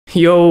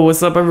Yo,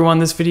 what's up everyone?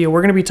 This video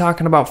we're going to be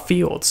talking about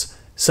fields.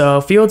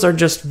 So fields are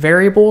just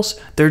variables.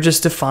 They're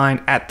just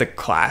defined at the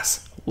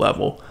class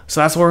level. So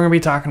that's what we're going to be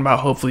talking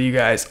about. Hopefully you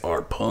guys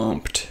are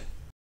pumped.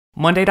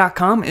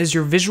 Monday.com is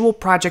your visual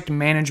project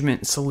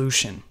management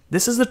solution.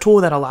 This is the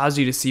tool that allows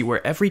you to see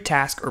where every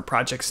task or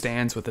project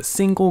stands with a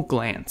single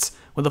glance.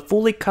 With a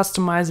fully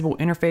customizable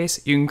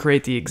interface, you can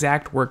create the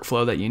exact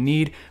workflow that you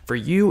need for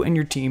you and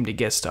your team to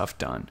get stuff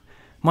done.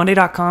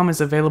 Monday.com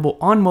is available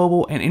on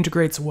mobile and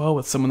integrates well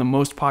with some of the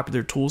most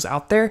popular tools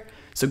out there,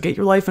 so get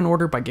your life in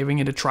order by giving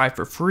it a try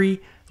for free.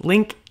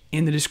 Link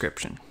in the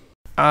description.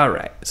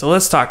 Alright, so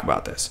let's talk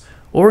about this.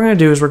 What we're going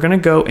to do is we're going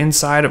to go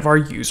inside of our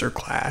user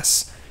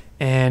class,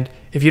 and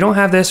if you don't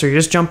have this or you're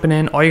just jumping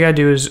in, all you got to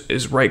do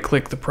is right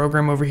click the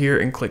program over here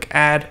and click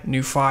add,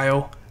 new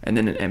file, and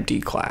then an empty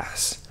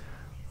class.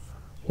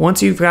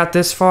 Once you've got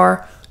this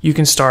far, you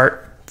can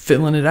start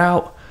filling it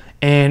out.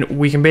 And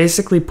we can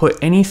basically put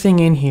anything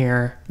in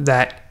here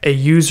that a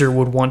user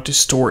would want to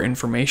store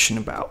information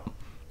about.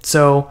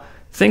 So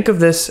think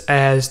of this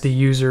as the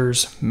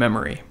user's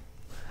memory.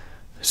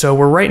 So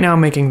we're right now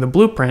making the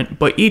blueprint,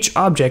 but each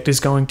object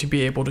is going to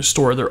be able to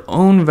store their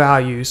own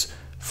values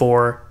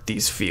for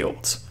these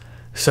fields.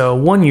 So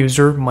one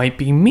user might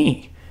be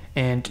me.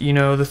 And you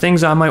know, the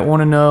things I might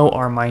want to know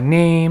are my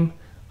name.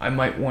 I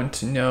might want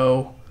to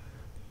know,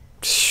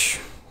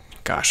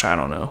 gosh, I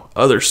don't know,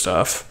 other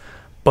stuff.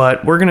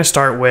 But we're going to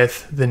start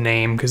with the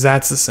name because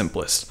that's the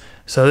simplest.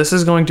 So this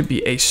is going to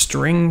be a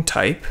string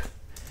type,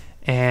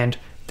 and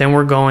then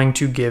we're going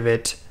to give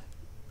it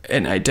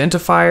an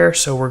identifier.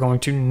 So we're going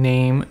to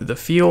name the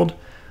field.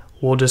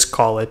 We'll just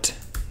call it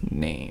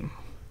name.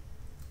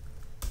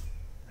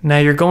 Now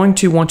you're going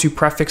to want to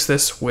prefix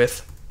this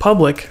with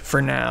public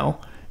for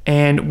now.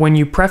 And when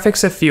you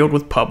prefix a field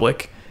with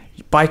public,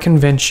 by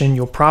convention,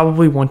 you'll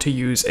probably want to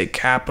use a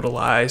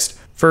capitalized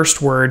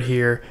first word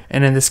here,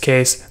 and in this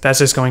case that's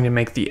just going to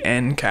make the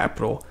N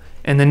capital.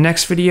 In the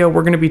next video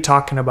we're going to be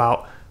talking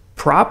about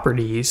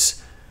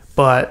properties,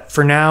 but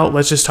for now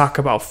let's just talk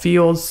about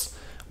fields.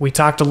 We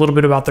talked a little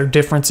bit about their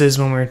differences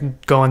when we were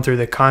going through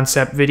the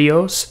concept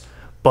videos,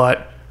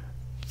 but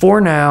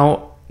for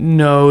now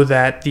know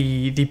that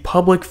the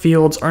public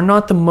fields are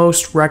not the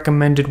most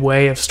recommended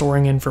way of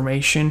storing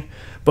information,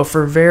 but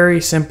for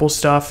very simple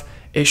stuff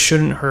it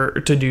shouldn't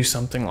hurt to do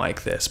something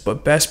like this.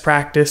 But best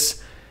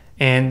practice,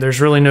 and there's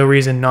really no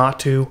reason not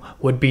to,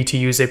 would be to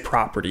use a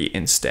property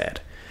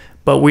instead.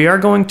 But we are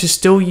going to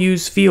still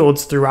use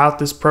fields throughout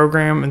this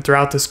program and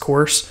throughout this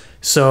course,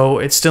 so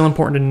it's still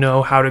important to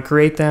know how to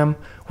create them.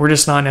 We're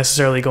just not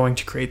necessarily going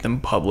to create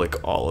them public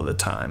all of the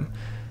time.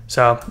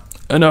 So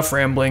enough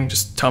rambling,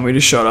 just tell me to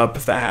shut up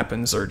if that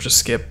happens or just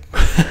skip.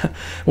 What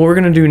we're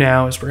going to do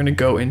now is we're going to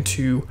go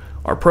into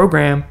our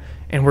program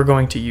and we're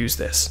going to use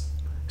this.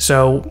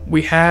 So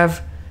we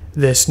have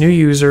this new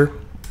user.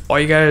 All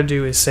you gotta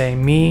do is say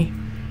me.name,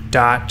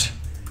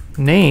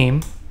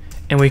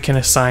 and we can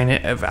assign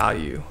it a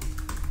value,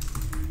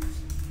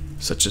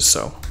 such as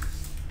so.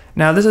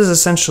 Now this is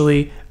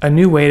essentially a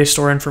new way to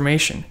store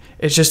information.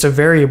 It's just a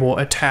variable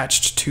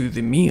attached to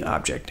the me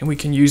object, and we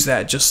can use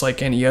that just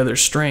like any other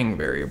string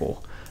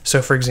variable.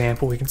 So for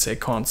example, we can say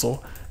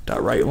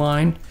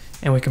console.writeLine,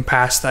 and we can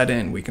pass that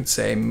in. We can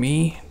say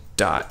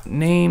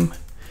me.name,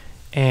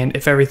 and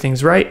if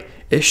everything's right,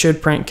 it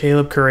should print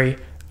Caleb Curry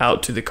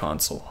out to the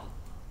console.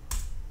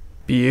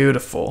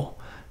 Beautiful.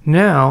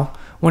 Now,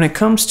 when it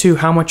comes to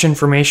how much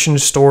information to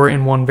store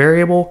in one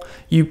variable,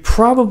 you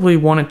probably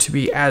want it to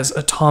be as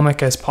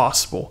atomic as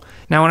possible.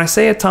 Now, when I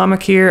say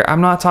atomic here,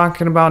 I'm not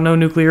talking about no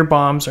nuclear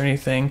bombs or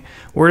anything.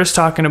 We're just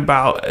talking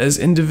about as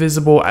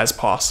indivisible as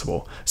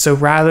possible. So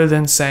rather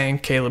than saying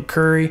Caleb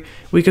Curry,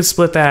 we could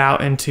split that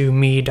out into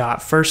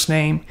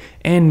me.firstname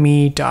and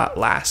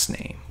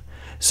me.lastname.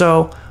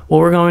 So what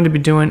we're going to be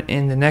doing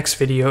in the next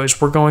video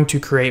is we're going to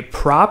create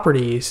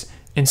properties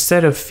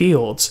instead of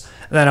fields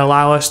that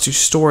allow us to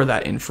store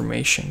that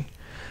information.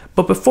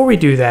 But before we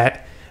do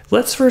that,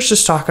 let's first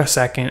just talk a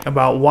second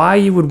about why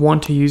you would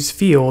want to use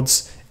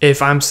fields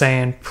if I'm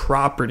saying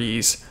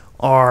properties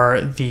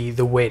are the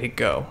way to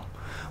go.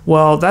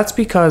 Well, that's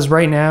because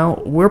right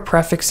now we're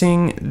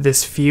prefixing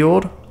this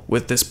field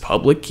with this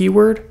public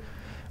keyword,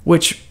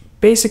 which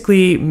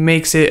basically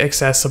makes it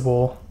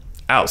accessible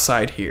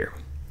outside here,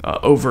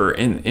 over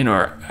in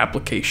our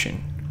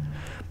application.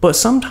 But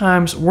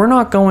sometimes we're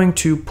not going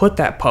to put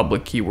that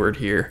public keyword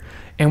here,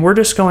 and we're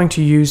just going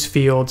to use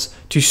fields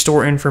to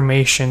store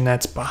information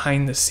that's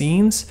behind the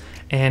scenes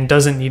and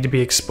doesn't need to be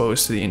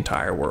exposed to the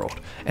entire world.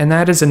 And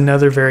that is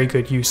another very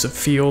good use of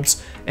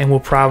fields, and we'll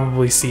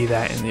probably see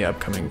that in the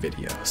upcoming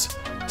videos.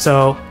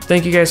 So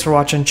thank you guys for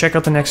watching. Check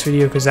out the next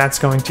video because that's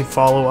going to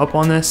follow up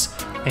on this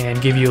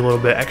and give you a little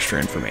bit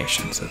extra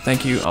information. So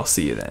thank you. I'll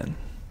see you then.